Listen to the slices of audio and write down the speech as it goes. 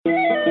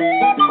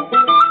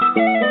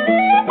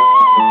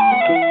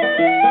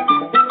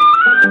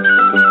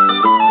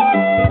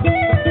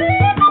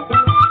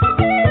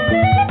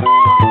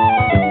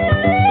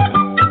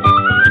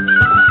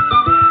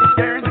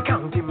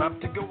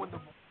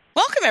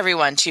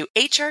everyone to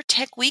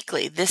HRTech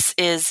Weekly. This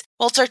is,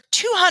 it's our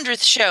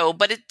 200th show,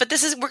 but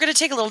we're going to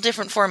take a little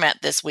different format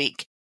this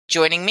week.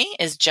 Joining me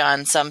is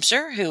John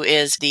Sumser, who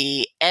is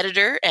the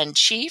editor and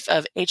chief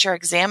of HR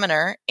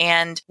Examiner,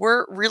 and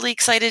we're really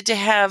excited to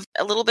have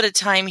a little bit of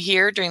time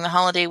here during the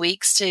holiday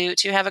weeks to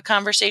have a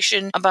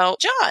conversation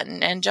about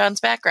John and John's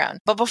background.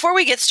 But before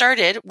we get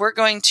started, we're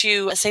going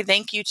to say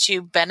thank you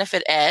to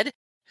Benefit Ed,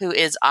 who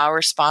is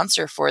our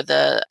sponsor for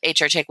the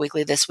HRTech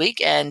Weekly this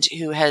week and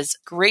who has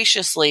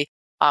graciously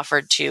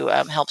offered to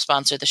help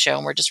sponsor the show,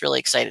 and we're just really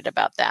excited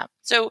about that.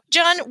 So,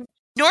 John,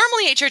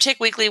 normally, HR Tech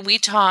Weekly, we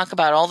talk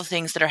about all the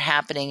things that are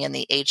happening in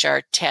the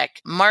HR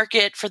tech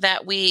market for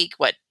that week,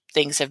 what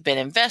things have been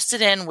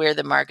invested in, where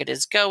the market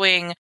is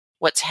going,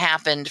 what's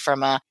happened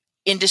from a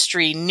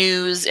industry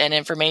news and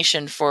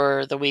information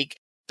for the week.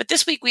 But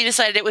this week, we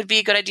decided it would be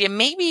a good idea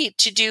maybe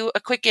to do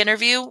a quick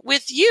interview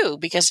with you,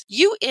 because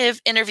you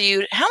have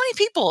interviewed how many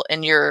people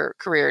in your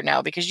career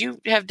now? Because you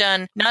have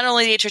done not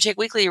only the HR Tech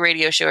Weekly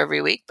radio show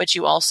every week, but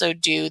you also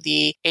do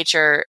the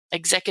HR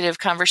Executive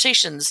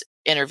Conversations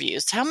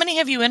interviews. How many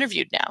have you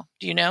interviewed now?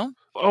 Do you know?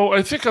 Oh,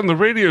 I think on the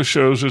radio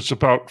shows, it's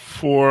about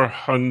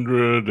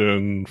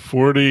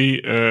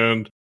 440.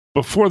 And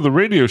before the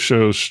radio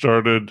shows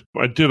started,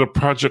 I did a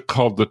project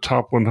called the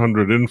Top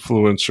 100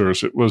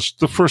 Influencers. It was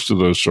the first of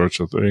those sorts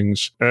of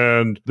things.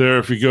 And there,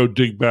 if you go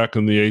dig back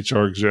in the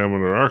HR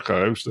Examiner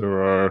archives,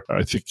 there are,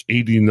 I think,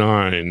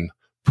 89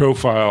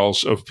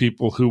 profiles of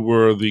people who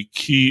were the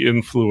key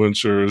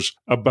influencers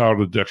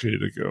about a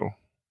decade ago.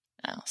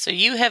 Oh, so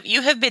you have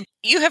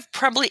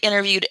probably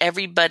interviewed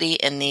everybody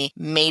in the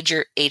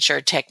major HR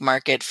tech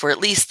market for at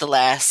least the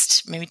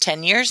last maybe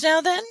 10 years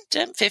now then?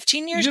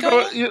 15 years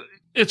ago?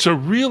 It's a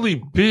really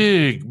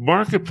big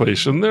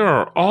marketplace, and there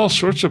are all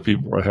sorts of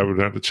people I haven't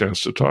had a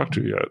chance to talk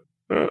to yet.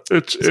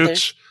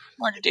 It's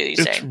more to do,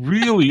 it's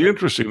really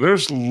interesting.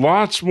 There's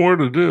lots more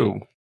to do.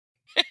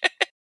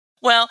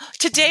 Well,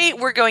 today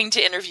we're going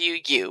to interview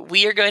you.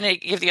 We are going to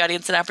give the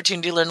audience an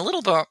opportunity to learn a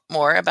little bit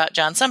more about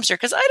John Sumser,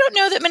 because I don't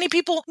know that many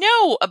people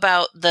know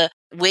about the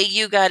way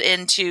you got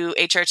into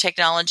HR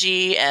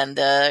technology and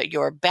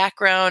your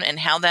background and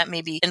how that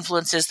maybe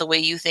influences the way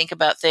you think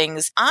about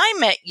things. I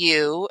met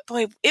you,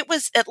 it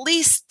was at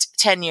least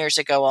 10 years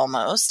ago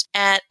almost,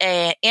 at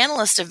an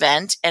analyst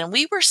event, and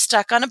we were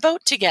stuck on a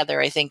boat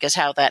together, I think is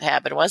how that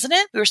happened, wasn't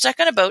it? We were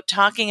stuck on a boat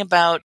talking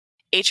about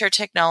HR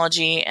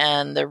technology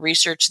and the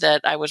research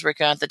that I was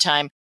working on at the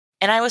time.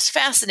 And I was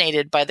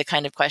fascinated by the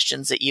kind of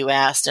questions that you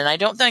asked. And I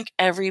don't think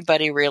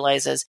everybody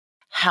realizes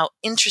how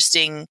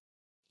interesting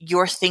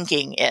your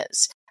thinking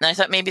is. And I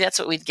thought maybe that's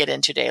what we'd get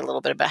into today, a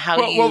little bit about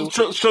how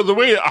So the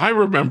way I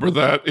remember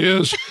that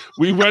is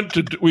we went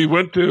to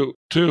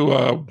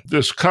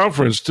this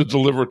conference to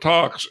deliver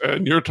talks,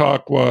 and your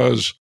talk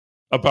was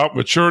about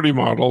maturity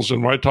models,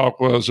 and my talk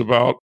was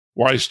about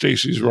why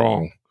Stacey's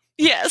wrong.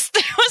 Yes,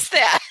 there was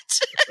that.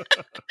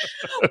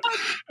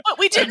 but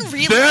we didn't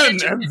really.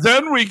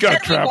 Then we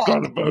got trapped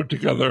on a boat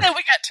together. Then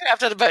we got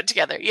trapped on a boat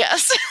together.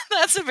 Yes,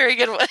 that's a very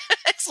good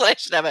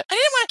explanation of it. I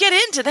didn't want to get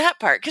into that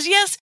part because,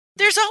 yes,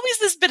 there's always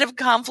this bit of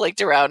conflict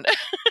around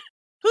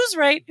who's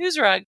right, who's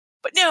wrong.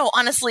 But no,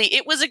 honestly,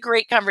 it was a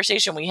great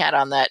conversation we had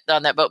on that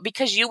boat,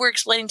 because you were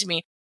explaining to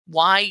me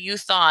why you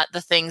thought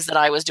the things that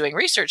I was doing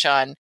research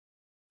on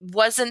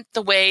wasn't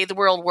the way the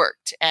world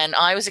worked. And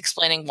I was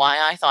explaining why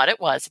I thought it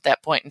was at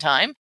that point in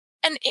time.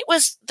 And it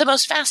was the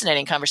most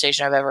fascinating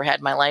conversation I've ever had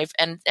in my life.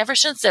 And ever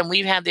since then,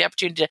 we've had the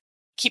opportunity to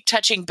keep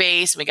touching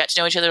base. And we got to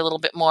know each other a little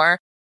bit more.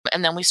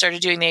 And then we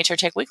started doing the HR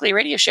Tech Weekly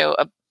radio show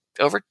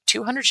over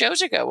 200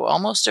 shows ago,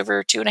 almost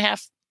over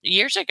 2.5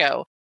 years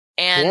ago.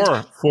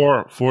 And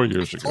 4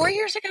 years ago. 4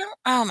 years ago?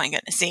 Oh, my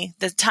goodness. See,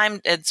 the time,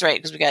 it's right,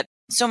 because we got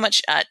so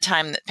much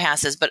time that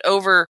passes. But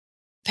over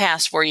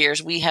past 4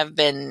 years, we have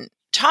been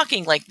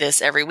talking like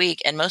this every week,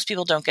 and most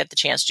people don't get the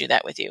chance to do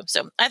that with you.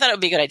 So I thought it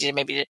would be a good idea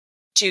maybe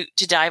to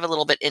dive a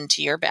little bit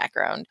into your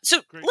background.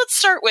 So Let's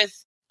start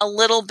with a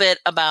little bit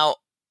about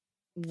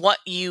what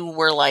you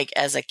were like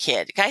as a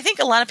kid. I think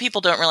a lot of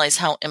people don't realize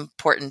how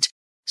important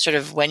sort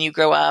of when you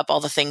grow up, all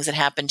the things that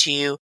happen to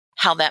you,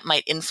 how that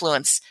might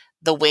influence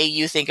the way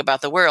you think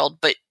about the world.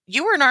 But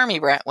you were an Army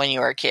brat when you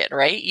were a kid,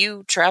 right?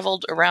 You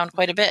traveled around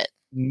quite a bit.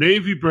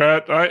 Navy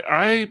brat.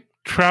 I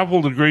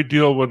traveled a great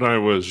deal when I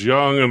was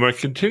young, and I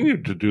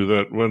continued to do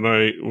that when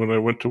I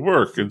went to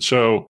work. And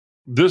so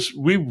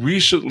we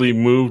recently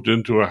moved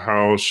into a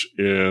house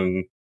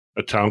in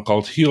a town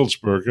called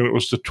Healdsburg, and it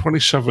was the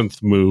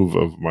 27th move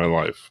of my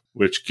life,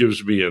 which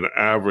gives me an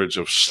average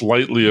of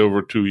slightly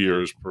over 2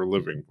 years per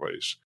living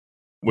place,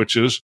 which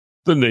is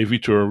the Navy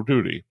tour of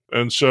duty.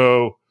 And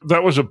so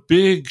that was a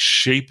big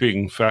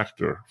shaping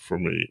factor for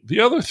me.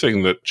 The other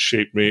thing that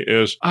shaped me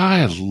is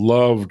I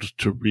loved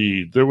to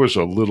read. There was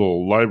a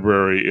little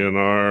library in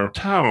our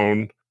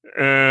town,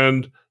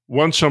 and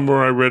one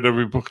summer I read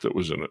every book that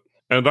was in it.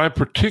 And I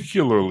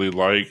particularly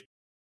liked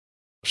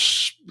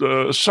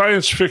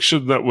science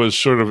fiction that was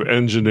sort of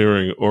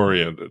engineering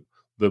oriented.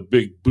 The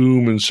big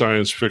boom in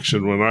science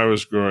fiction when I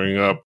was growing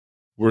up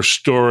were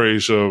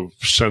stories of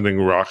sending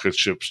rocket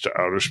ships to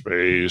outer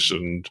space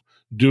and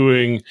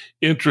doing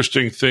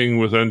interesting thing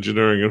with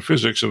engineering and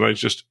physics. And I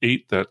just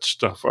ate that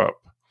stuff up.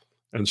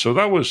 And so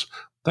that was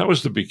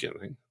the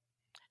beginning.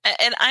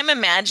 And I'm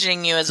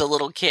imagining you as a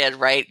little kid,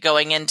 right,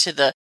 going into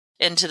the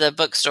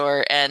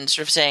bookstore and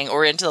sort of saying,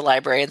 or into the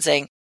library and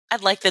saying,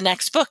 I'd like the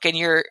next book. And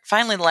you're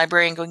finally the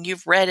librarian going,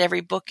 you've read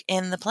every book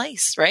in the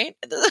place, right?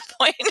 At this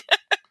point.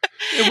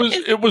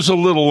 It was a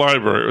little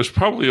library. It was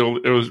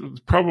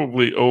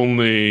probably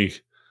only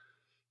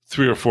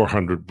 300 or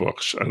 400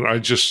 books. And I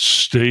just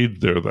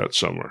stayed there that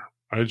summer.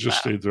 I just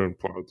stayed there and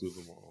plowed through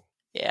them all.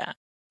 Yeah.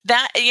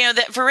 That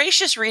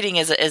voracious reading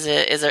is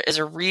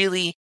a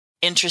really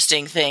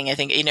interesting thing. I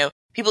think,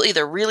 people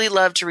either really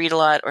love to read a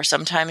lot, or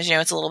sometimes,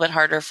 it's a little bit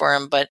harder for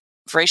them, but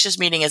voracious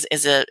reading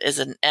is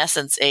in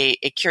essence a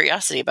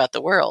curiosity about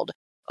the world.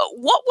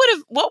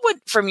 What would,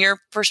 from your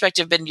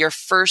perspective, been your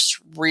first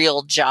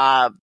real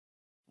job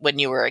when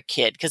you were a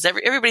kid? Because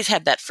everybody's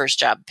had that first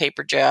job,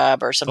 paper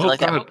job or something like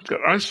that.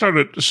 I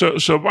started,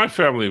 so my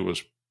family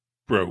was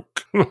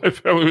broke. My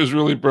family was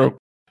really broke.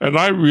 And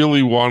I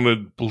really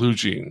wanted blue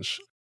jeans.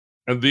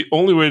 And the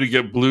only way to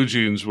get blue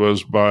jeans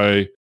was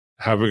by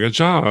having a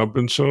job.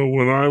 And so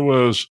when I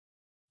was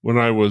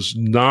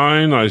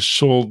 9, I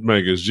sold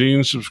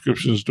magazine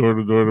subscriptions door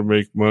to door to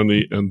make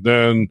money. And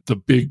then the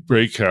big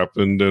break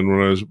happened. And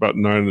when I was about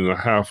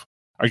 9.5,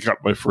 I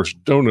got my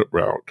first donut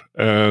route,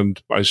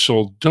 and I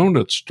sold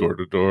donuts door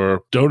to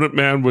door. Donut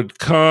man would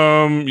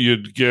come,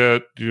 you'd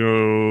get,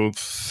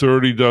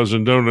 30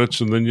 dozen donuts,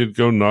 and then you'd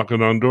go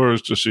knocking on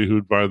doors to see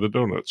who'd buy the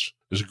donuts.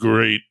 It was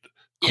great.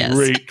 Yes.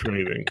 Great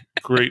training.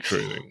 Great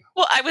training.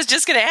 Well, I was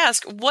just going to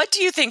ask, what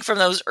do you think from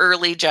those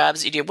early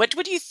jobs you did? What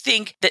do you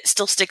think that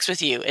still sticks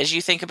with you as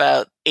you think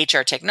about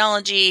HR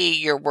technology,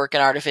 your work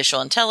in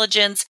artificial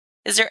intelligence?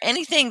 Is there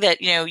anything that,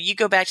 you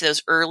go back to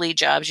those early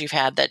jobs you've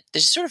had that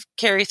just sort of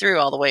carry through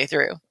all the way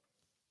through?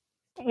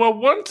 Well,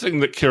 one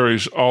thing that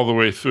carries all the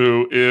way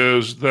through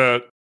is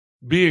that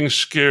being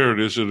scared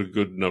isn't a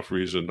good enough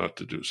reason not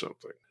to do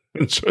something.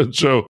 And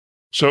so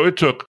it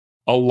took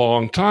a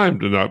long time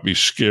to not be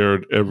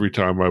scared every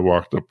time I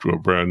walked up to a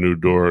brand new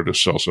door to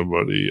sell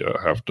somebody a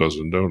half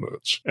dozen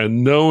donuts.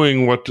 And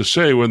knowing what to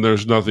say when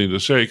there's nothing to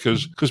say,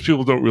 because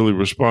people don't really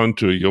respond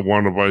to it. You'll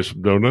want to buy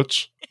some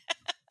donuts?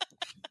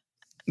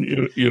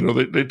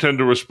 They tend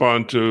to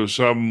respond to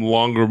some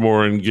longer,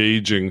 more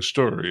engaging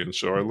story. And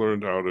so I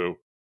learned how to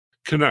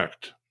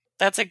connect.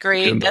 That's a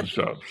great,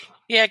 jobs.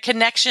 Yeah,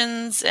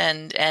 connections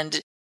and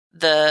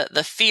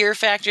the fear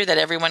factor that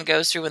everyone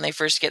goes through when they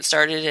first get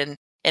started in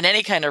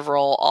any kind of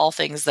role, all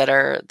things that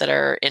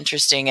are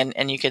interesting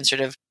and you can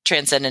sort of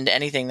transcend into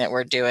anything that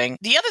we're doing.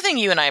 The other thing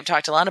you and I have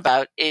talked a lot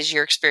about is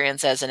your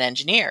experience as an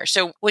engineer.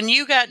 So when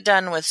you got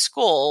done with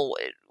school,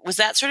 was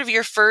that sort of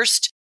your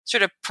first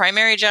sort of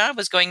primary job,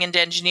 was going into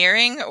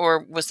engineering,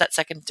 or was that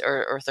second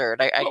or third?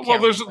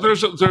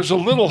 There's a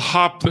little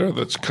hop there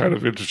that's kind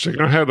of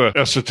interesting. I had an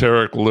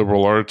esoteric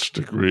liberal arts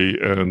degree,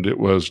 and it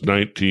was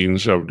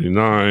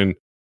 1979,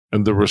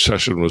 and the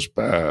recession was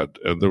bad,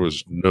 and there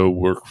was no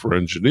work for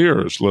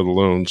engineers, let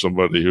alone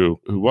somebody who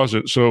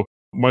wasn't. So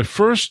my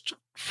first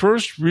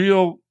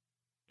real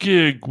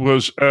gig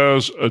was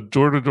as a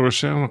door-to-door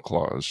Santa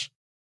Claus,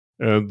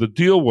 and the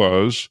deal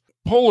was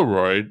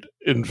Polaroid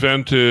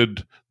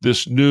invented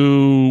this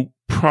new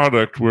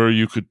product where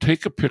you could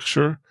take a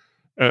picture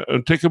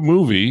and take a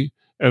movie,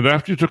 and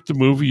after you took the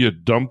movie, you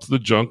dumped the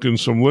junk in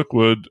some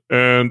liquid,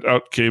 and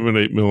out came an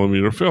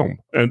 8mm film.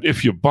 And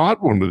if you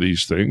bought one of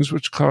these things,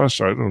 which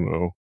cost, I don't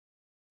know,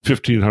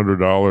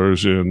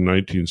 $1,500 in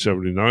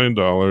 1979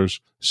 dollars,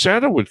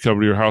 Santa would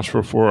come to your house for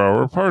a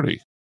 4-hour party.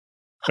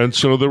 And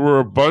so there were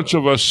a bunch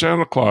of us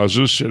Santa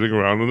Clauses sitting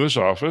around in this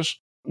office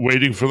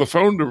waiting for the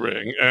phone to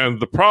ring. And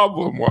the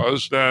problem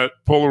was that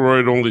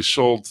Polaroid only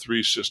sold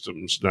 3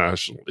 systems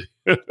nationally.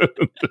 And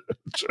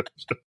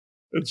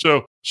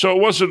so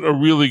it wasn't a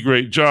really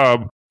great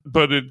job,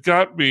 but it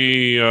got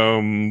me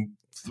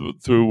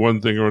through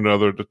one thing or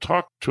another to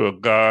talk to a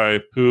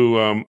guy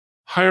who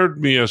hired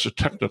me as a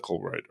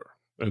technical writer.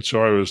 And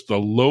so I was the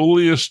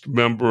lowliest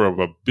member of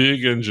a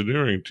big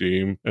engineering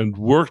team and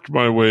worked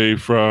my way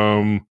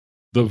from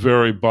the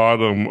very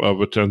bottom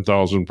of a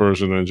 10,000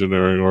 person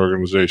engineering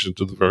organization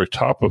to the very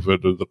top of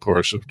it in the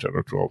course of 10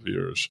 or 12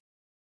 years.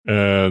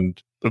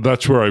 And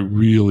that's where I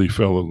really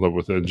fell in love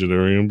with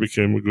engineering and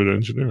became a good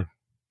engineer.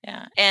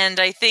 Yeah. And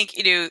I think,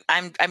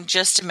 I'm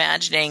just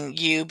imagining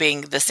you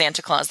being the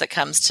Santa Claus that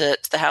comes to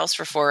the house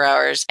for 4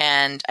 hours.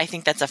 And I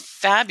think that's a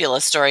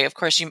fabulous story. Of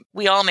course,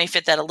 we all may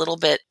fit that a little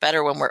bit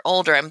better when we're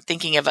older. I'm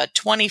thinking of a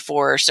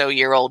 24 or so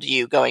year old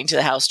you going to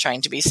the house trying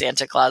to be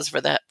Santa Claus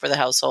for the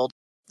household.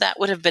 That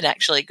would have been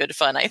actually good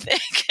fun, I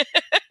think.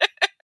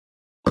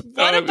 It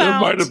might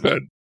have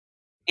been.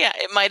 Yeah,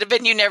 it might have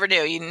been. You never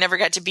knew. You never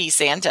got to be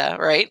Santa,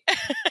 right?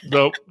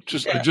 Nope.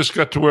 I just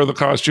got to wear the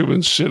costume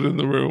and sit in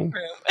the room.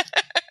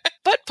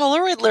 But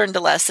Polaroid learned a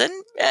lesson,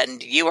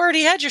 and you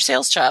already had your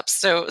sales chops.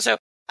 So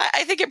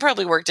I think it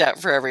probably worked out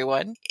for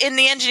everyone. In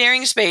the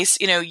engineering space,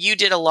 you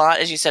did a lot,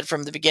 as you said,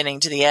 from the beginning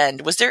to the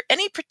end. Was there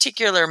any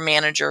particular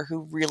manager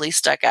who really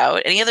stuck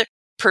out? Any other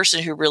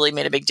person who really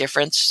made a big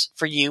difference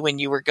for you when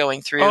you were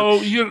going through?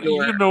 Oh,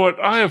 you know what?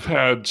 I have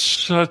had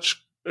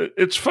such.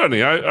 It's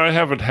funny. I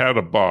haven't had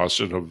a boss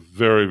in a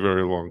very,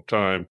 very long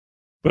time.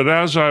 But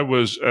as I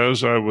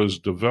was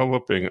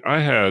developing, I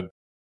had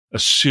a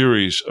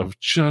series of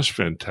just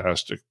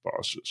fantastic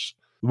bosses.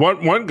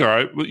 One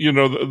guy,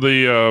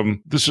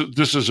 this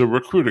is a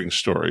recruiting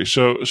story.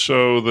 So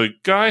the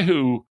guy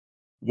who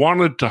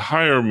wanted to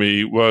hire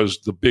me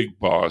was the big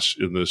boss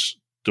in this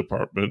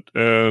department,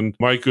 and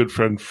my good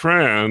friend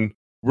Fran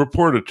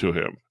reported to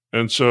him.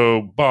 And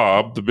so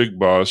Bob, the big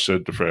boss,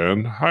 said to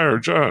Fran, "Hire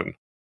John."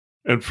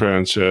 And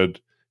Fran said,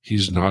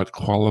 "He's not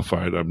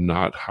qualified. I'm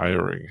not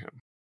hiring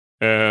him."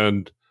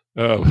 And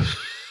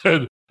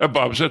and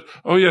Bob said,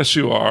 "Oh, yes,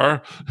 you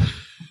are."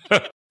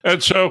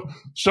 And so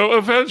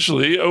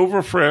eventually,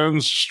 over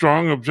Fran's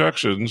strong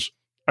objections,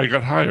 I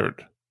got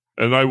hired.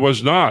 And I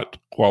was not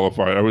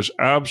qualified. I was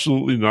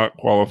absolutely not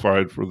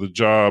qualified for the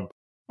job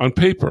on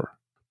paper.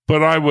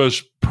 But I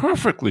was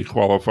perfectly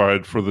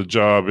qualified for the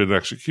job in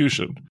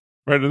execution.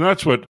 Right? And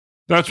that's what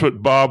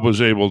Bob was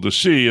able to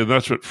see, and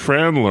that's what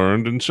Fran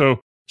learned. And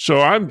so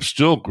I'm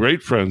still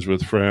great friends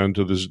with Fran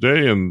to this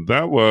day, and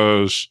that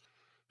was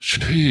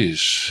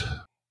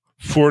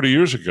 40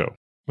 years ago.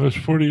 That was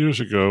 40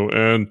 years ago.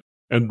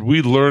 And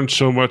we learned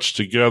so much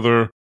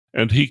together,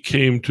 and he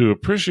came to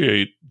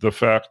appreciate the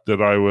fact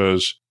that I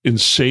was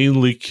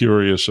insanely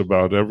curious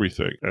about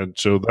everything. And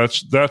so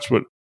that's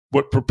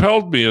what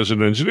propelled me as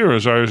an engineer,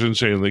 is I was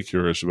insanely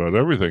curious about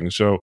everything.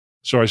 So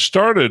I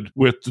started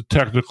with the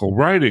technical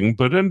writing,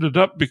 but ended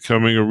up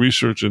becoming a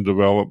research and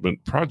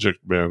development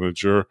project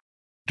manager,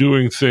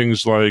 doing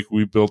things like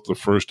we built the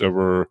first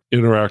ever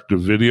interactive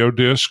video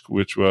disc,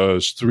 which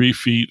was 3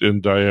 feet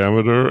in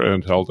diameter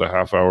and held a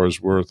half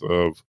hour's worth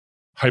of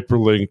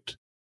hyperlinked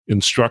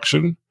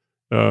instruction.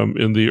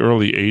 In the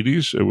early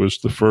 80s, it was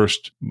the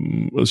first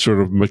sort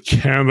of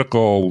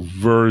mechanical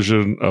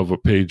version of a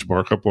page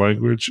markup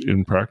language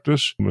in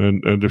practice.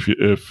 And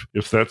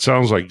if that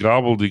sounds like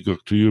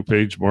gobbledygook to you,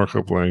 page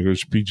markup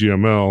language,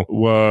 PGML,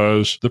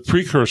 was the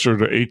precursor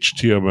to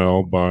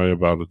HTML by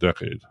about a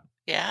decade.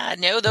 Yeah,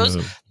 no, those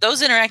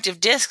interactive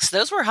discs,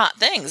 those were hot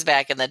things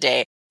back in the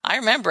day. I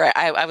remember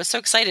I was so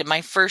excited.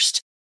 My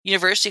first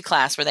university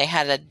class where they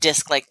had a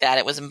disc like that,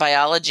 it was in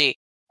biology.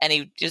 And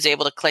he was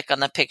able to click on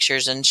the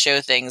pictures and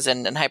show things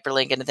and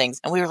hyperlink into things.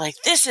 And we were like,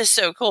 this is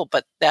so cool.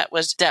 But that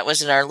was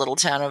in our little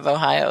town of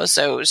Ohio.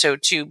 So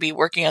to be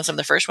working on some of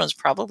the first ones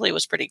probably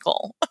was pretty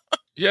cool.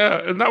 Yeah,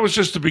 and that was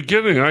just the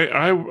beginning.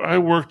 I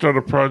worked on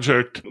a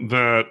project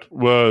that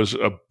was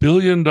 $1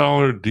 billion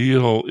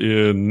deal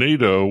in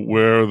NATO,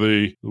 where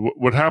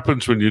what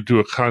happens when you do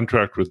a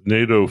contract with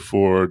NATO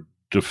for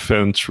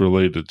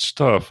defense-related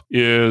stuff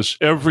is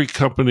every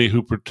country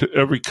who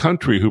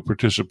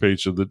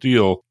participates in the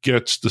deal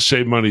gets the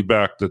same money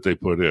back that they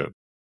put in.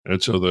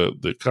 And so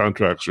the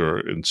contracts are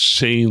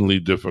insanely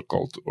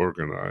difficult to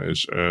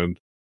organize. And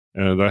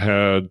I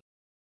had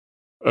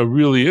a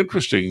really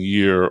interesting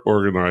year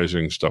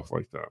organizing stuff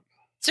like that.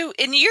 So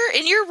in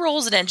your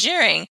roles in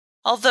engineering,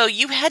 although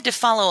you had to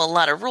follow a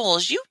lot of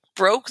rules, you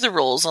broke the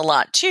rules a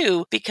lot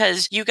too,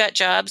 because you got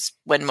jobs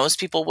when most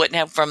people wouldn't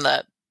have from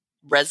the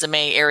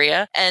resume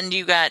area, and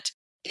you got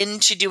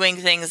into doing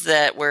things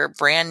that were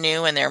brand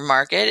new in their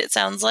market, it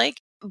sounds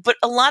like. But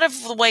a lot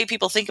of the way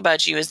people think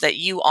about you is that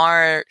you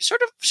are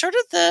sort of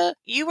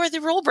you are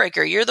the rule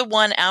breaker. You're the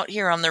one out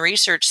here on the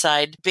research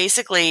side,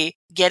 basically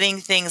getting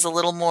things a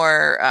little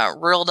more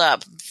rolled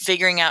up,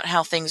 figuring out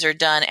how things are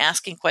done,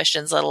 asking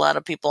questions that a lot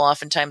of people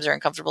oftentimes are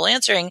uncomfortable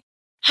answering.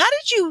 How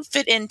did you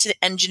fit into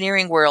the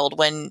engineering world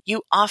when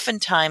you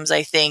oftentimes,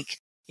 I think,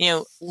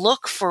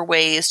 look for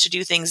ways to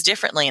do things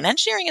differently? And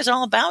engineering is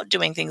all about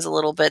doing things a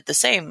little bit the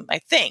same, I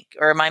think.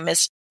 Or am I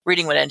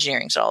misreading what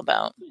engineering is all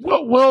about?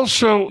 Well,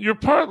 so you're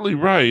partly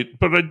right,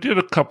 but I did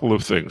a couple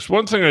of things.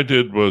 One thing I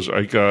did was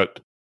I got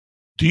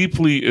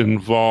deeply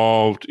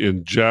involved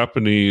in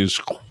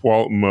Japanese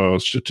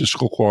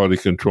statistical quality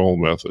control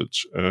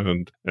methods.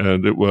 And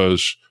it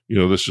was,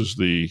 this is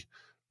the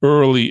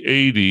early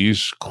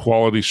 80s.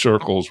 Quality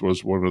circles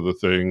was one of the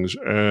things.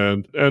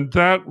 And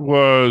that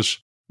was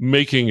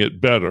making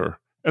it better.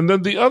 And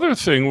then the other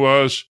thing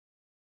was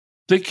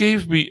they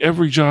gave me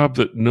every job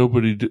that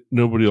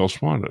nobody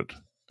else wanted.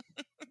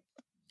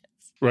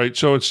 Right.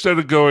 So instead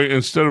of going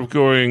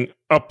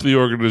up the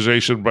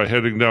organization by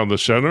heading down the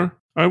center,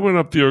 I went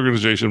up the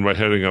organization by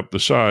heading up the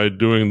side,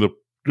 doing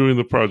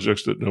the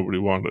projects that nobody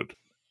wanted.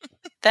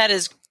 That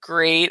is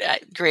great.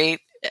 Great.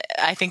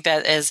 I think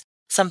that is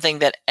something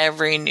that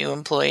every new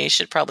employee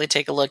should probably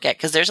take a look at,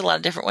 because there's a lot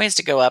of different ways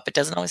to go up. It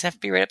doesn't always have to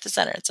be right up the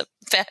center. It's a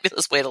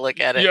fabulous way to look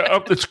at it. Yeah,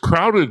 it's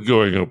crowded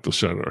going up the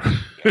center.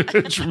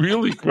 It's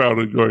really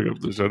crowded going up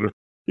the center.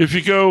 If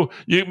you go,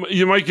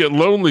 you might get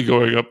lonely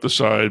going up the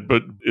side,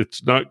 but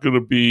it's not going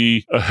to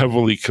be a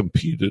heavily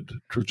competed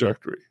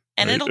trajectory.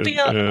 And right? It'll be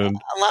a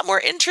lot more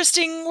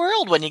interesting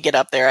world when you get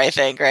up there, I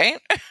think, right?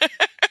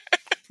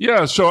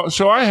 Yeah, so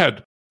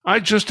I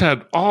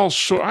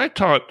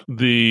taught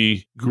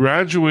the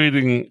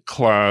graduating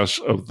class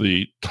of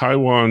the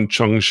Taiwan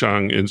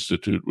Chengshang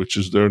Institute, which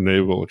is their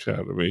naval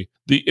academy,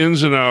 the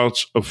ins and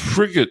outs of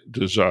frigate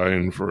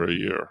design for a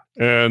year.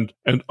 And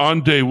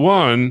on day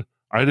one,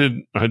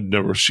 I'd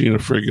never seen a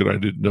frigate. I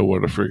didn't know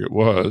what a frigate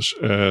was.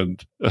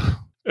 And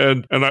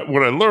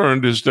what I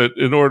learned is that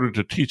in order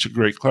to teach a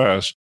great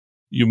class,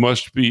 you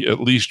must be at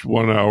least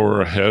 1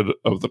 hour ahead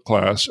of the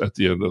class at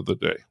the end of the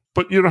day.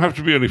 But you don't have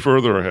to be any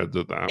further ahead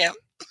than that. Yeah.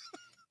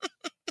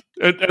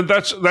 And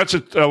that's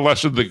a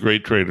lesson that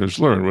great trainers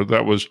learn. But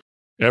that was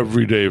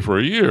every day for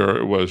a year.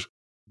 It was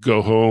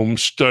go home,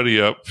 study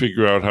up,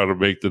 figure out how to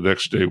make the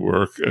next day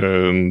work,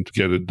 and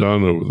get it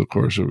done over the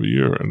course of a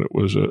year. And it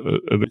was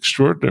an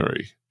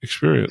extraordinary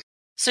experience.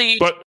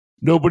 But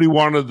nobody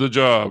wanted the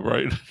job,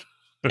 right?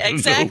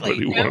 Exactly.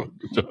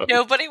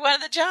 Nobody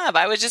wanted the job.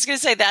 I was just going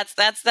to say that's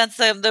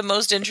the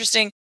most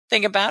interesting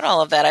thing about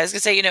all of that. I was going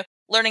to say,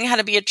 learning how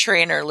to be a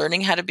trainer,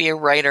 learning how to be a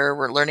writer,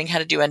 we're learning how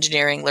to do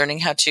engineering, learning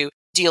how to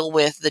deal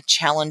with the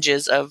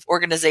challenges of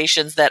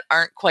organizations that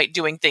aren't quite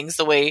doing things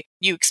the way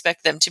you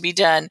expect them to be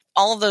done.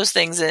 All of those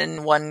things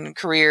in one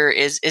career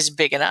is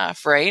big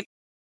enough, right?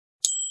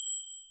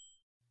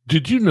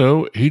 Did you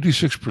know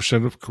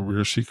 86% of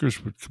career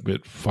seekers would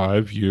commit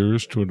 5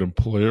 years to an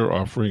employer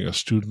offering a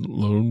student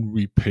loan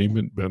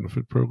repayment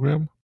benefit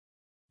program?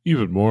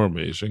 Even more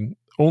amazing,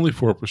 only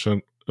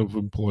 4% of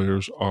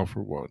employers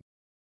offer one.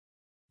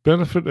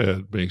 Benefit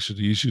Ed makes it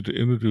easy to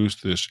introduce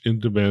this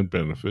in-demand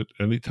benefit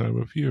any time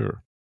of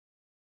year.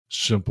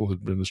 Simple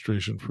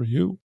administration for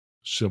you,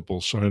 simple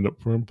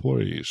sign-up for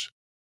employees.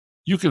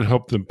 You can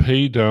help them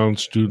pay down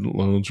student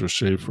loans or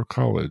save for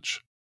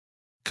college.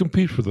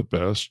 Compete for the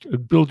best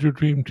and build your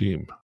dream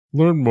team.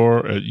 Learn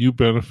more at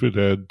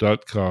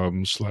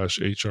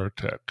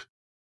youbenefited.com/HRTech.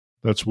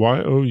 That's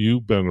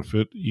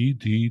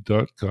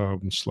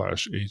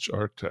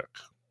youbenefited.com/HRTech.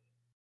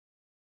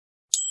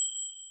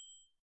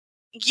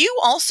 You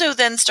also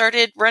then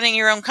started running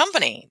your own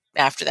company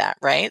after that,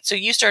 right? So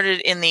you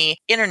started in the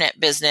internet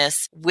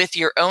business with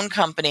your own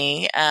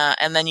company,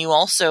 and then you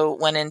also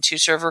went into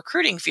sort of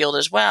recruiting field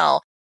as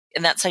well.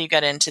 And that's how you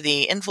got into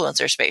the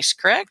influencer space,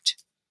 correct?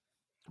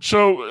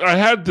 So I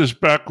had this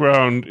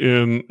background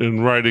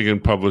in writing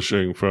and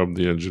publishing from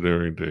the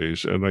engineering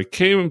days, and I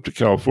came to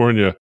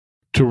California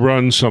to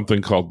run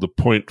something called the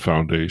Point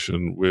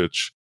Foundation,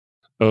 which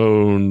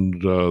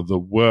owned the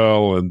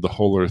Well and the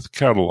Whole Earth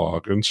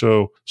catalog. And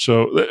so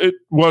it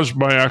was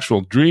my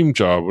actual dream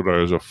job when I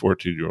was a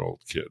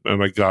 14-year-old kid.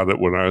 And I got it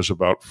when I was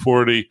about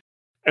 40,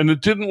 and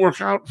it didn't work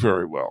out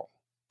very well.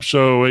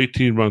 So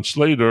 18 months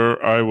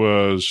later, I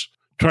was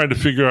trying to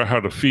figure out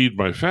how to feed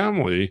my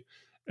family,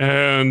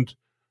 and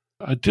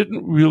I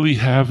didn't really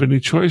have any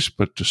choice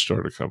but to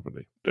start a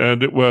company.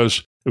 And it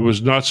was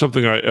not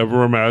something I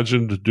ever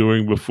imagined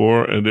doing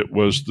before, and it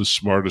was the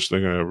smartest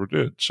thing I ever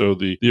did. So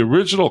the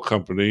original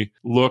company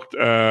looked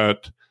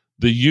at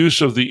the use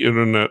of the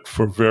internet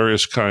for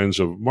various kinds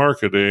of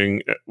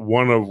marketing,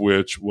 one of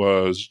which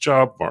was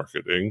job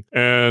marketing,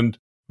 and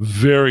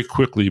very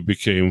quickly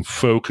became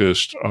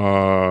focused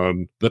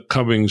on the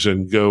comings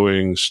and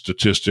goings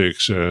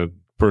statistics and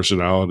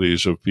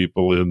personalities of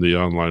people in the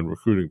online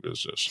recruiting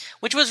business,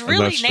 which was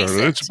really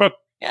nascent.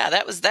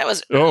 That was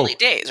early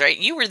days, right?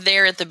 You were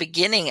there at the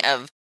beginning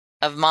of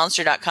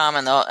Monster.com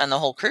and the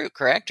whole crew,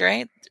 correct?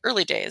 Right,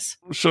 early days.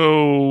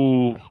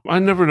 So I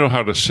never know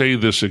how to say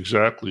this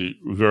exactly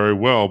very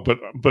well,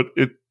 but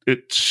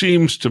it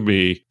seems to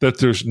me that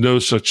there's no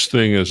such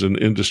thing as an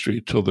industry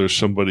till there's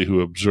somebody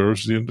who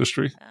observes the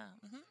industry,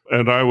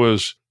 and I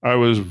was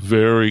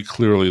very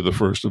clearly the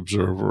first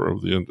observer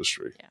of the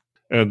industry,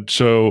 and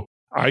so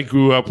I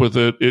grew up with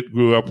it. It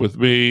grew up with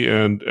me,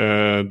 and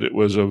it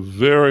was a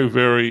very,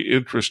 very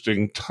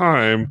interesting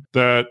time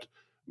that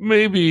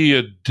maybe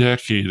a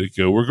decade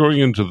ago, we're going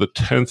into the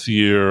 10th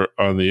year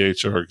on the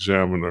HR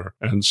Examiner.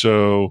 And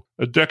so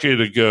a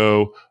decade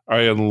ago,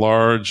 I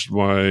enlarged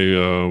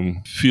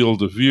my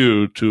field of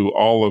view to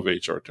all of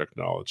HR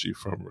technology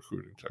from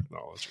recruiting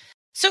technology.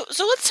 So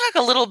let's talk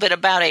a little bit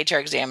about HR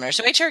Examiner.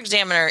 So HR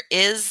Examiner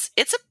it's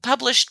a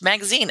published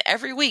magazine.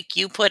 Every week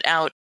you put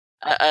out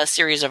a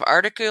series of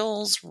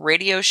articles,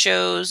 radio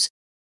shows,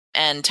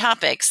 and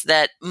topics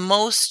that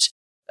most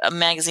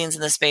magazines in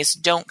the space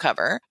don't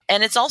cover.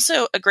 And it's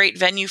also a great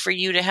venue for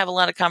you to have a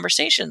lot of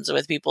conversations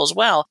with people as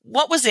well.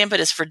 What was the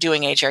impetus for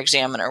doing HR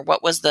Examiner?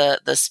 What was the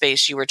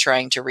space you were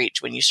trying to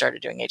reach when you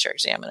started doing HR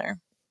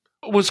Examiner?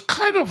 It was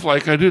kind of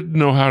like I didn't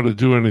know how to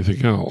do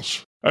anything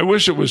else. I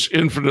wish it was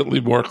infinitely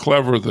more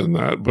clever than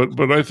that,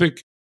 but I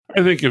think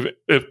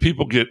if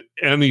people get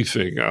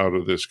anything out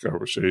of this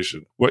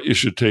conversation, what you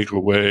should take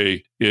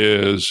away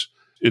is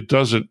it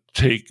doesn't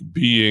take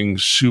being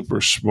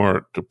super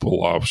smart to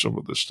pull off some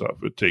of this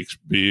stuff. It takes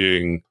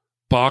being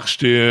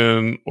boxed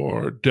in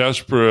or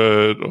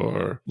desperate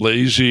or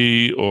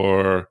lazy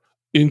or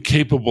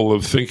incapable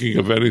of thinking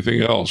of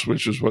anything else,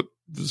 which is what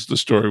is the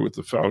story with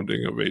the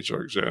founding of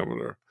HR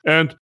Examiner.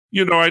 And,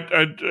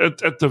 I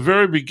at the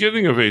very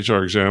beginning of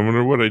HR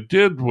Examiner, what I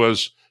did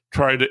was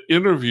try to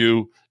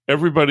interview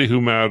everybody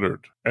who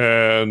mattered.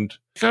 And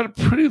got a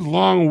pretty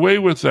long way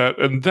with that.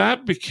 And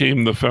that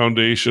became the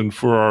foundation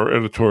for our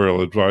editorial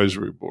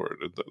advisory board.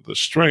 The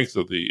strength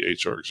of the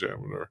HR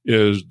Examiner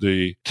is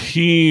the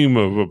team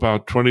of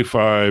about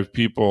 25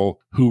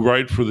 people who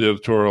write for the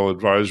editorial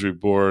advisory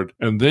board,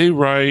 and they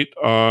write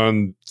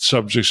on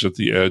subjects at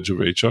the edge of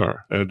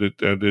HR. And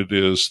it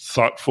is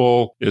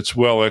thoughtful, it's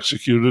well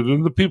executed,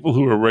 and the people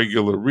who are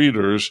regular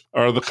readers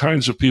are the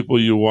kinds of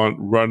people you want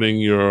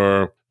running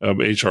your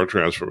HR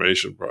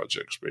transformation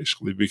projects,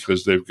 basically,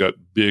 because they've got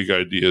big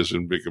ideas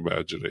and big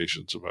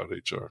imaginations about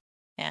HR.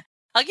 Yeah.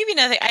 I'll give you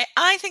another thing.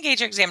 I think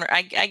HR Examiner,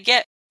 I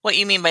get what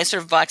you mean by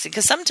sort of boxing,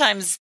 because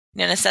sometimes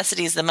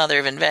necessity is the mother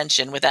of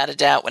invention, without a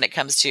doubt, when it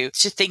comes to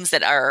things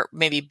that are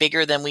maybe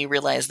bigger than we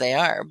realize they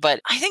are. But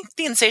I think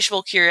the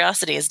insatiable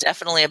curiosity is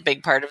definitely a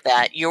big part of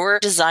that. Your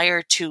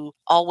desire to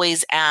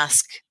always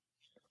ask,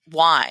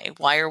 why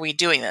are we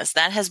doing this?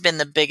 That has been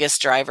the biggest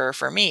driver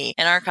for me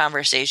in our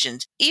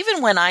conversations.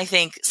 Even when I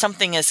think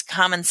something is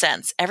common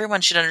sense,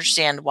 everyone should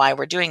understand why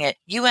we're doing it.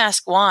 You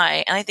ask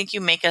why, and I think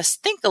you make us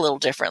think a little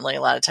differently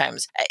a lot of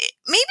times.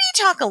 Maybe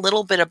talk a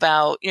little bit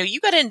about,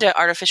 you got into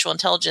artificial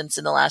intelligence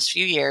in the last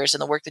few years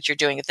and the work that you're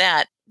doing with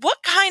that.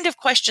 What kind of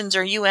questions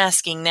are you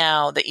asking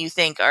now that you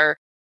think are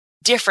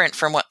different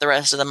from what the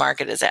rest of the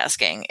market is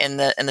asking in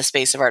the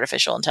space of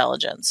artificial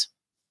intelligence?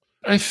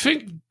 I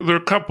think there are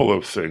a couple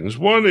of things.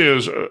 One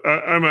is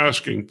I'm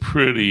asking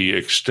pretty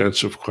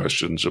extensive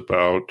questions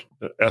about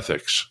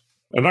ethics.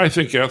 And I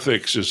think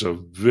ethics is a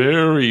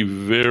very,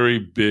 very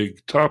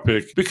big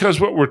topic, because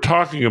what we're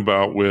talking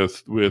about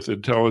with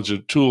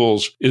intelligent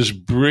tools is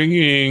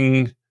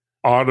bringing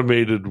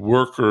automated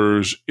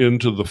workers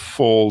into the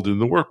fold in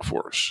the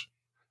workforce.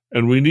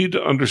 And we need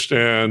to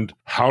understand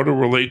how to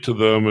relate to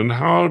them and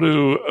how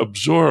to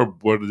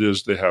absorb what it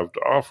is they have to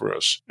offer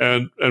us.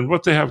 And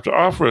what they have to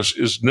offer us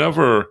is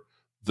never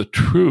the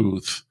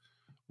truth.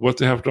 What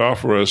they have to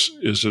offer us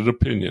is an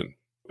opinion.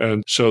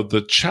 And so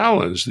the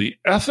challenge, the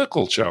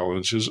ethical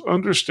challenge, is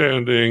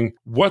understanding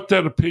what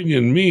that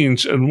opinion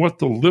means and what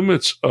the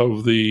limits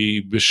of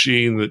the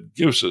machine that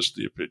gives us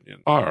the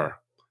opinion are.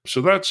 So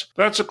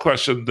that's a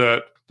question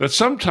that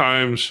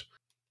sometimes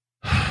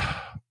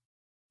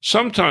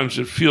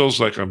it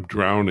feels like I'm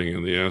drowning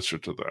in the answer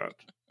to that,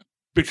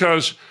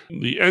 because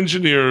the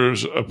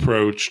engineer's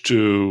approach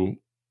to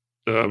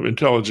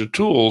intelligent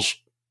tools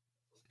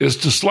is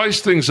to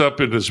slice things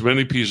up in as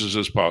many pieces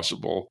as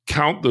possible,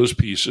 count those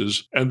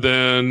pieces, and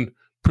then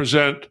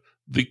present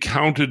the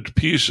counted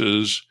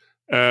pieces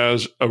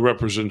as a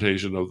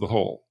representation of the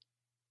whole,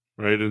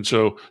 right? And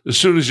so as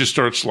soon as you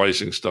start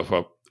slicing stuff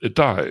up, it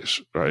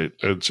dies, right?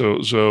 And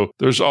so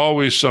there's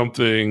always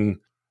something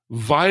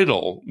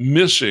vital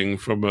missing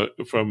from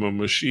a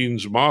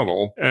machine's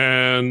model.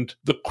 And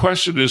the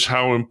question is,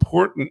 how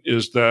important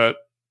is that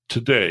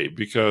today?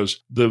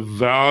 Because the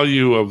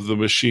value of the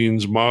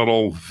machine's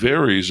model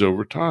varies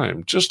over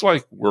time, just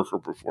like worker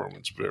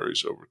performance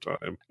varies over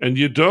time. And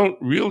you don't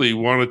really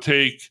want to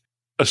take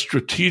a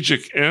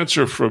strategic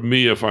answer from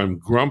me if I'm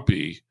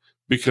grumpy,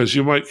 because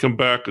you might come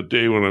back a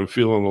day when I'm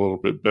feeling a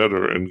little bit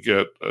better and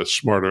get a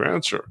smarter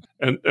answer.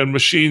 And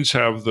machines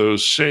have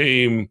those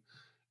same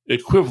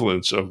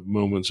equivalents of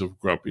moments of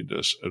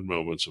grumpiness and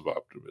moments of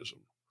optimism.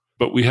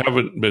 But we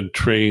haven't been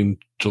trained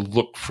to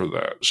look for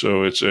that.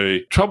 So it's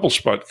a trouble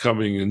spot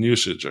coming in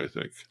usage, I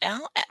think.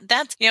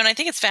 That's, and I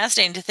think it's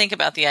fascinating to think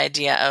about the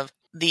idea of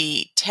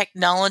the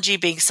technology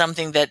being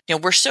something that,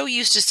 we're so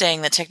used to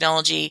saying that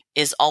technology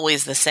is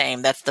always the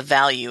same. That's the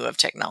value of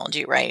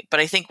technology, right? But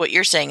I think what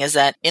you're saying is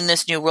that in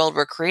this new world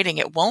we're creating,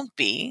 it won't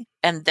be.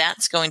 And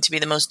that's going to be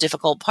the most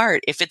difficult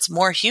part. If it's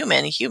more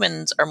human,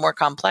 humans are more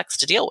complex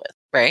to deal with,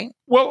 right?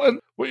 Well, and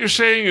what you're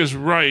saying is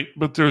right,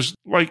 but there's,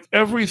 like,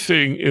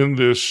 everything in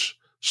this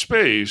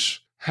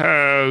space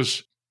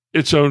has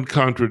its own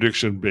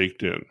contradiction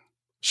baked in.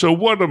 So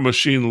what a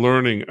machine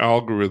learning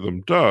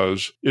algorithm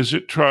does is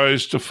it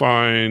tries to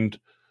find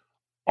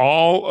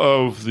all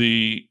of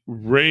the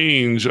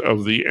range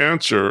of the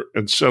answer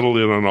and settle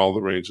in on all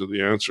the range of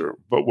the answer.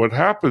 But what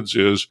happens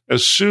is,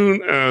 as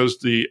soon as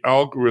the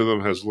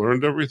algorithm has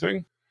learned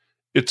everything,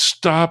 it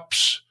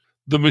stops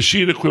the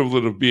machine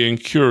equivalent of being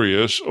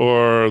curious,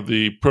 or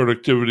the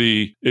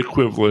productivity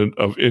equivalent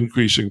of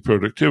increasing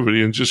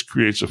productivity, and just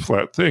creates a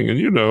flat thing.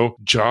 And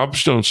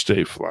jobs don't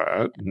stay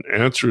flat, and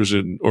answers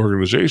in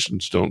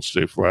organizations don't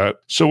stay flat.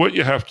 So what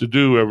you have to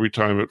do every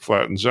time it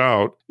flattens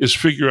out is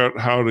figure out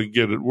how to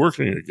get it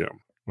working again,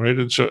 right?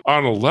 And so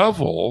on a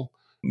level,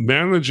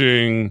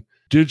 managing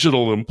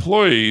digital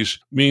employees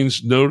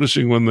means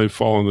noticing when they've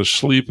fallen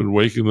asleep and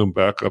waking them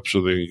back up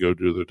so they can go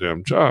do their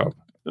damn job.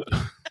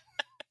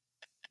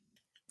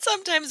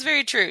 Sometimes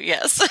very true,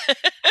 yes.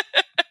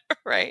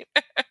 Right.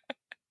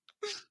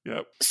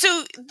 Yep.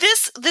 So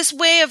this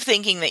way of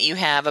thinking that you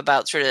have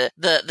about sort of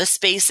the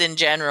space in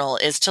general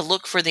is to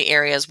look for the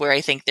areas where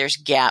I think there's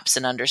gaps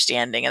in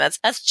understanding. And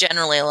that's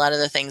generally a lot of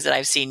the things that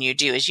I've seen you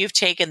do, is you've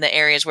taken the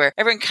areas where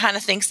everyone kind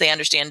of thinks they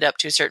understand up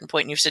to a certain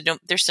point, and you've said, no,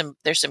 there's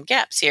some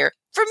gaps here.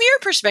 from your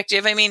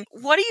perspective, I mean,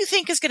 what do you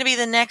think is going to be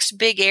the next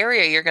big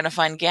area you're going to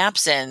find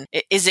gaps in?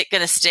 Is it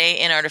going to stay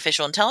in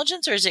artificial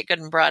intelligence, or is it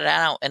going to broaden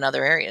out in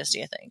other areas, do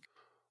you think?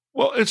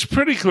 Well, it's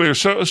pretty clear.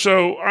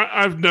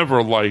 I've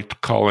never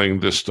liked calling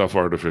this stuff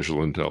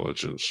artificial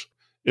intelligence.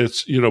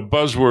 It's,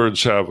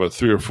 buzzwords have a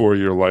 3 or 4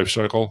 year life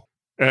cycle.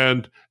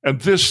 And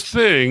this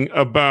thing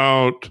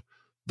about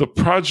the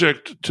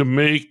project to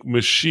make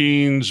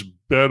machines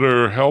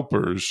better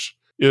helpers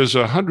is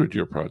a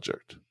 100-year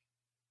project.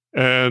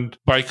 And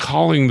by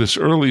calling this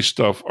early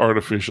stuff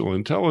artificial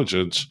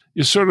intelligence,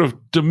 you sort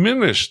of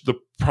diminish the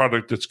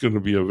product that's going to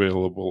be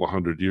available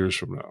 100 years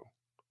from now.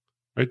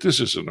 Right? This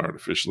isn't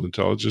artificial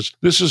intelligence.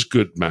 This is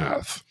good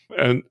math.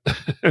 And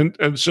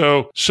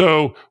so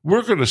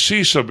we're going to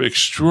see some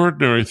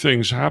extraordinary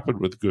things happen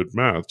with good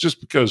math. Just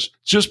because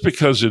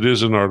it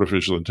isn't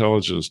artificial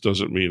intelligence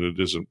doesn't mean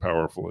it isn't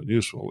powerful and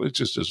useful. It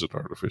just isn't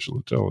artificial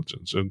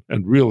intelligence.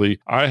 And really,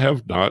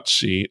 I've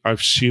seen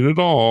it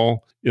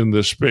all in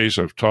this space.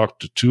 I've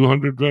talked to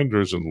 200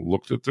 vendors and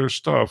looked at their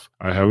stuff.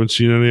 I haven't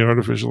seen any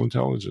artificial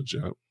intelligence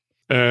yet.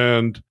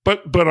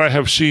 But I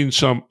have seen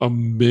some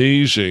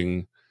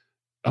amazing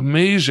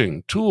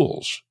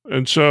tools.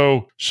 And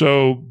so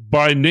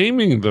by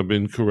naming them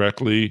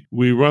incorrectly,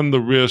 we run the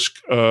risk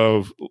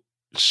of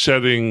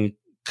setting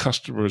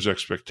customers'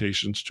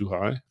 expectations too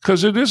high,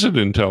 because it isn't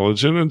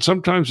intelligent and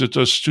sometimes it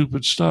does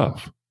stupid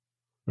stuff.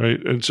 Right.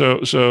 And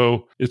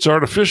so it's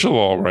artificial,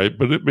 all right,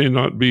 but it may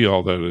not be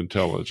all that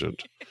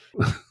intelligent.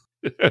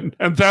 and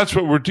that's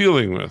what we're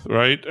dealing with.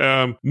 Right.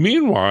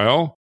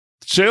 Meanwhile,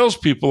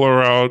 salespeople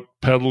are out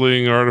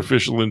peddling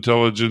artificial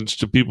intelligence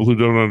to people who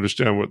don't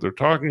understand what they're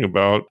talking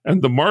about,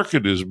 and the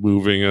market is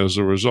moving as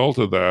a result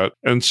of that.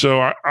 And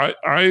so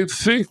I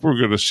think we're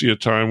going to see a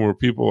time where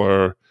people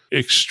are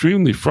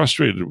extremely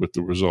frustrated with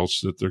the results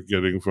that they're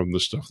getting from the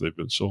stuff they've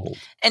been sold.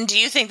 And do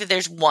you think that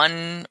there's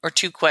 1 or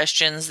 2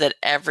 questions that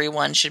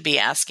everyone should be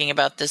asking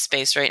about this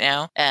space right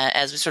now,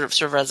 as we sort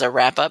of as a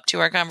wrap up to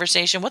our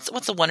conversation? What's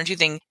the 1 or 2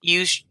 thing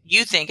you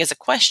think is a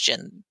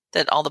question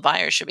that all the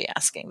buyers should be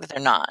asking that they're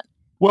not?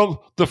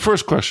 Well, the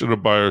first question a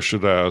buyer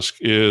should ask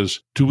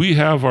is, do we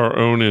have our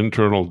own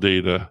internal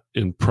data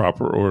in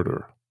proper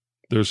order?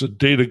 There's a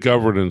data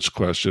governance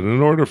question.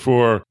 In order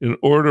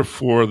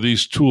for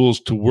these tools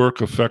to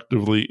work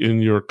effectively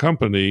in your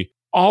company,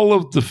 all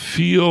of the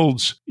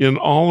fields in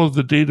all of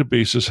the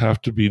databases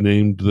have to be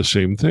named the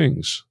same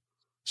things,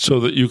 so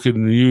that you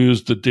can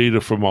use the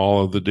data from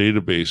all of the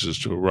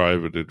databases to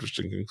arrive at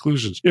interesting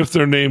conclusions. If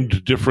they're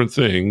named different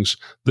things,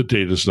 the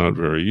data is not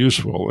very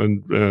useful.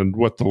 And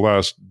what the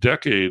last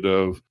decade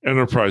of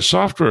enterprise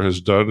software has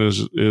done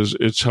is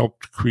it's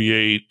helped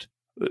create.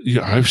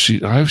 I've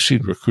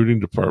seen recruiting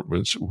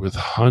departments with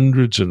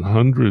hundreds and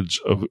hundreds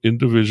of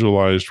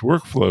individualized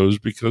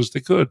workflows because they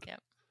could. Yeah.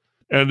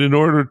 And in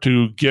order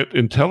to get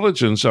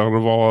intelligence out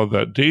of all of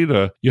that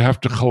data, you have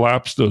to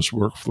collapse those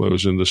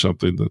workflows into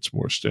something that's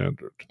more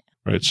standard,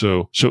 right?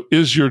 So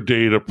is your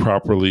data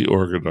properly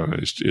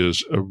organized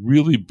is a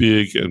really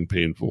big and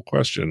painful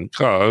question,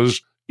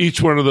 because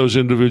each one of those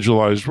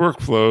individualized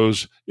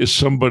workflows is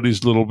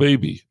somebody's little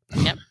baby.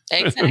 Yep,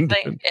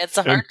 exactly. It's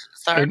a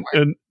hard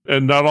work.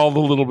 And not all the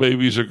little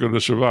babies are going to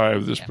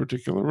survive this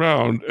particular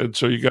round. And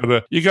so you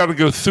gotta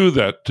go through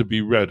that to be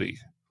ready.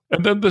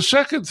 And then the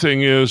second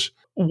thing is,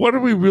 what are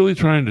we really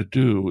trying to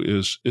do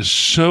is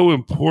so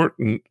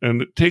important,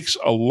 and it takes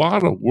a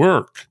lot of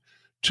work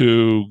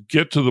to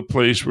get to the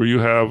place where you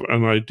have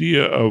an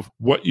idea of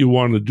what you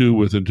want to do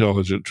with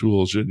intelligent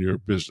tools in your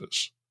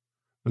business.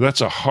 And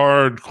that's a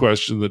hard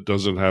question that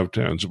doesn't have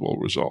tangible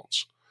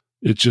results.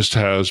 It just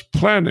has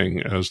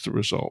planning as the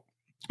result.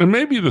 And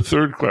maybe the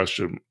third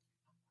question,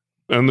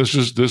 and this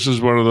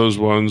is one of those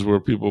ones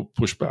where people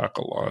push back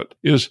a lot,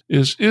 is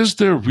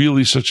there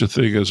really such a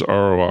thing as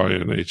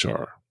ROI in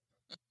HR?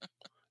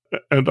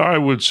 And I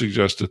would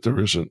suggest that there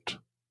isn't.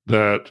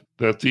 That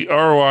the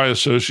ROI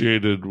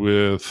associated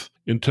with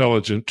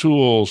intelligent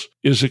tools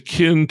is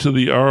akin to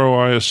the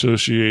ROI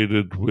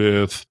associated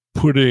with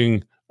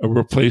putting a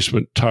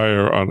replacement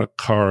tire on a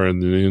car in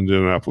the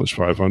Indianapolis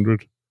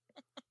 500.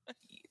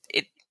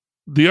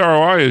 The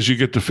ROI is you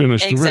get to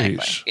finish the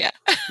race. Yeah.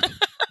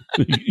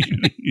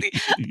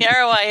 The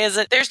ROI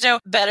isn't, there's no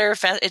better,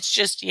 it's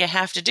just you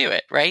have to do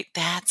it, right?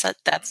 That's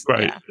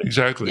right. Yeah.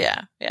 Exactly.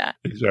 Yeah.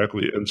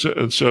 Exactly.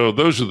 And so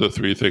those are the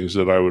 3 things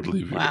that I would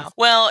leave you with.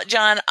 Well,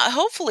 John,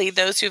 hopefully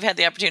those who've had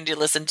the opportunity to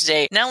listen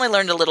today not only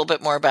learned a little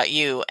bit more about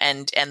you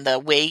and the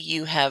way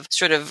you have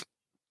sort of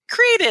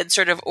created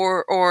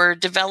or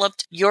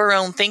developed your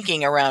own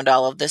thinking around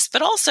all of this,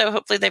 but also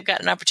hopefully they've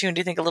got an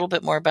opportunity to think a little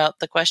bit more about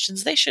the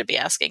questions they should be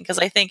asking. Because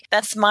I think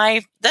that's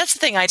the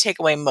thing I take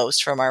away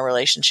most from our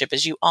relationship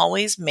is you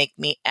always make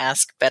me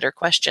ask better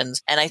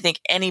questions. And I think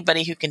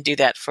anybody who can do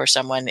that for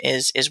someone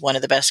is one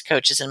of the best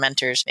coaches and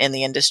mentors in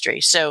the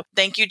industry. So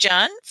thank you,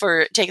 John,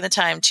 for taking the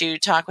time to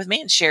talk with me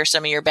and share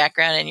some of your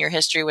background and your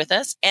history with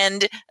us.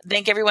 And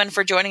thank everyone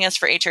for joining us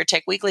for HR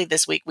Tech Weekly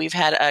this week. We've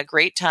had a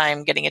great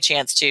time getting a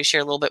chance to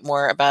share a little bit bit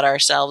more about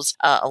ourselves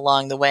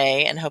along the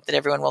way, and hope that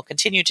everyone will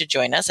continue to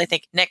join us. I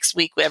think next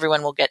week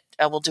everyone will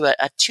we'll do a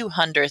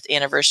 200th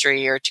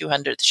anniversary or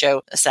 200th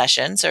show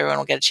session, so everyone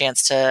will get a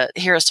chance to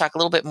hear us talk a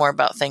little bit more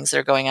about things that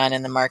are going on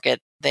in the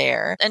market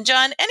there. And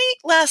John, any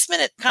last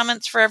minute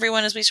comments for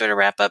everyone as we sort of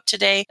wrap up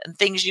today, and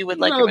things you would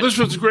like? No, this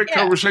was a great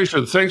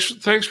conversation.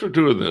 Thanks for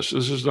doing this.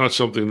 This is not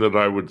something that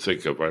I would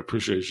think of. I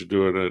appreciate you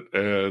doing it.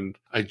 And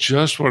I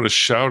just want to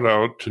shout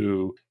out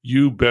to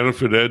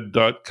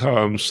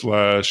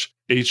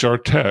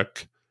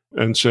youbenefited.com/HRTech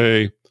and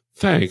say,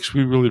 thanks.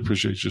 We really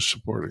appreciate you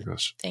supporting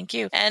us. Thank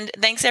you. And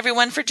thanks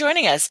everyone for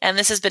joining us. And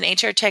this has been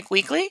HRTech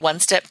Weekly, one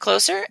step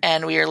closer.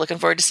 And we are looking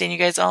forward to seeing you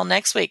guys all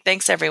next week.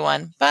 Thanks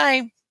everyone.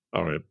 Bye.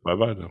 All right.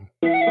 Bye-bye now.